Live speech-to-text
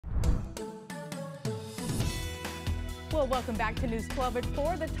Well, welcome back to News 12 at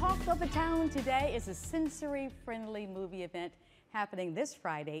 4. The talk of the town today is a sensory-friendly movie event happening this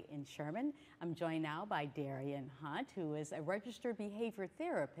Friday in Sherman. I'm joined now by Darian Hunt, who is a registered behavior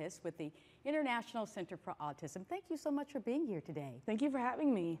therapist with the International Center for Autism. Thank you so much for being here today. Thank you for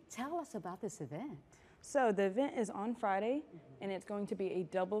having me. Tell us about this event. So the event is on Friday, and it's going to be a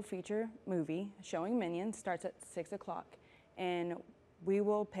double feature movie showing Minions. Starts at 6 o'clock, and we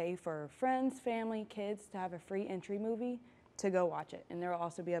will pay for friends, family, kids to have a free entry movie to go watch it. And there will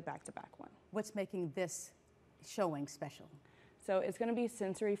also be a back-to-back one. What's making this showing special? So it's going to be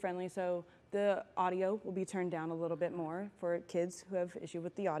sensory friendly. So the audio will be turned down a little bit more for kids who have issue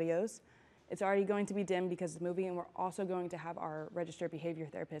with the audios. It's already going to be dim because of the movie, and we're also going to have our registered behavior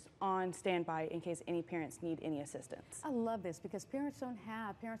therapist on standby in case any parents need any assistance. I love this because parents of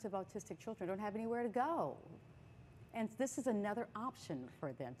autistic children don't have anywhere to go. And this is another option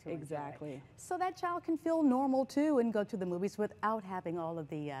for them to enjoy. Exactly. So that child can feel normal too and go to the movies without having all of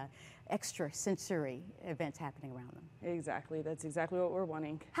the extra sensory events happening around them. Exactly. That's exactly what we're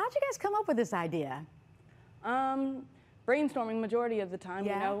wanting. How'd you guys come up with this idea? Brainstorming majority of the time,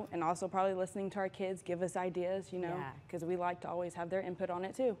 Yeah. you know, and also probably listening to our kids give us ideas, you know, Yeah. because we like to always have their input on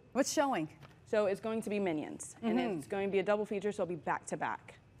it too. What's showing? So it's going to be Minions, and it's going to be a double feature, so it'll be back to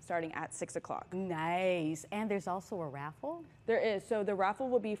back, starting at 6 o'clock. Nice. And there's also a raffle? There is. So the raffle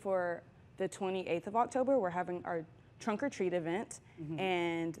will be for the 28th of October. We're having our trunk or treat event,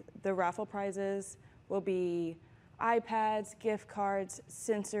 and the raffle prizes will be iPads, gift cards,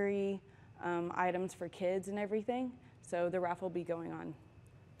 sensory items for kids and everything. So the raffle will be going on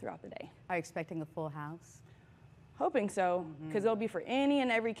throughout the day. Are you expecting a full house? Hoping so, because it'll be for any and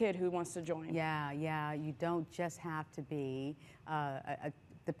every kid who wants to join. Yeah. You don't just have to be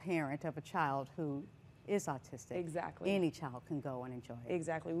the parent of a child who is autistic. Exactly. Any child can go and enjoy it.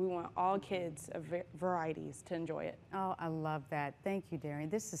 Exactly. We want all kids of varieties to enjoy it. Oh, I love that. Thank you, Darian.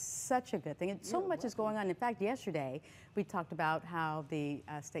 This is such a good thing. And so much is going on. In fact, yesterday we talked about how the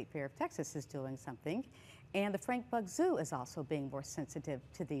State Fair of Texas is doing something. And the Frank Buck Zoo is also being more sensitive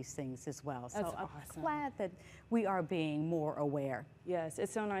to these things as well. That's so I'm awesome. glad that we are being more aware. Yes,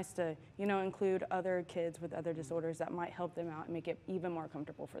 it's so nice to, you know, include other kids with other disorders that might help them out and make it even more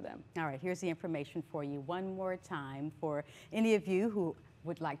comfortable for them. All right, here's the information for you one more time for any of you who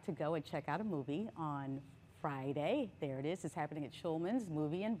would like to go and check out a movie on Friday. There it is. It's happening at Schulman's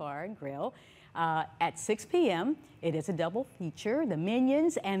Movie and Bar and Grill at 6 p.m. It is a double feature, The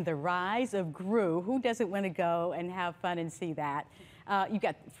Minions and the Rise of Gru. Who doesn't want to go and have fun and see that? You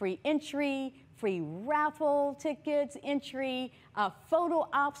got free entry, free raffle tickets, entry, photo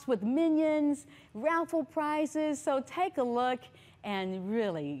ops with Minions, raffle prizes. So take a look and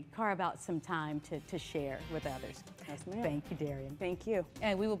really carve out some time to share with others. Yes, ma'am. Thank you, Darian. Thank you.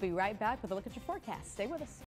 And we will be right back with a look at your forecast. Stay with us.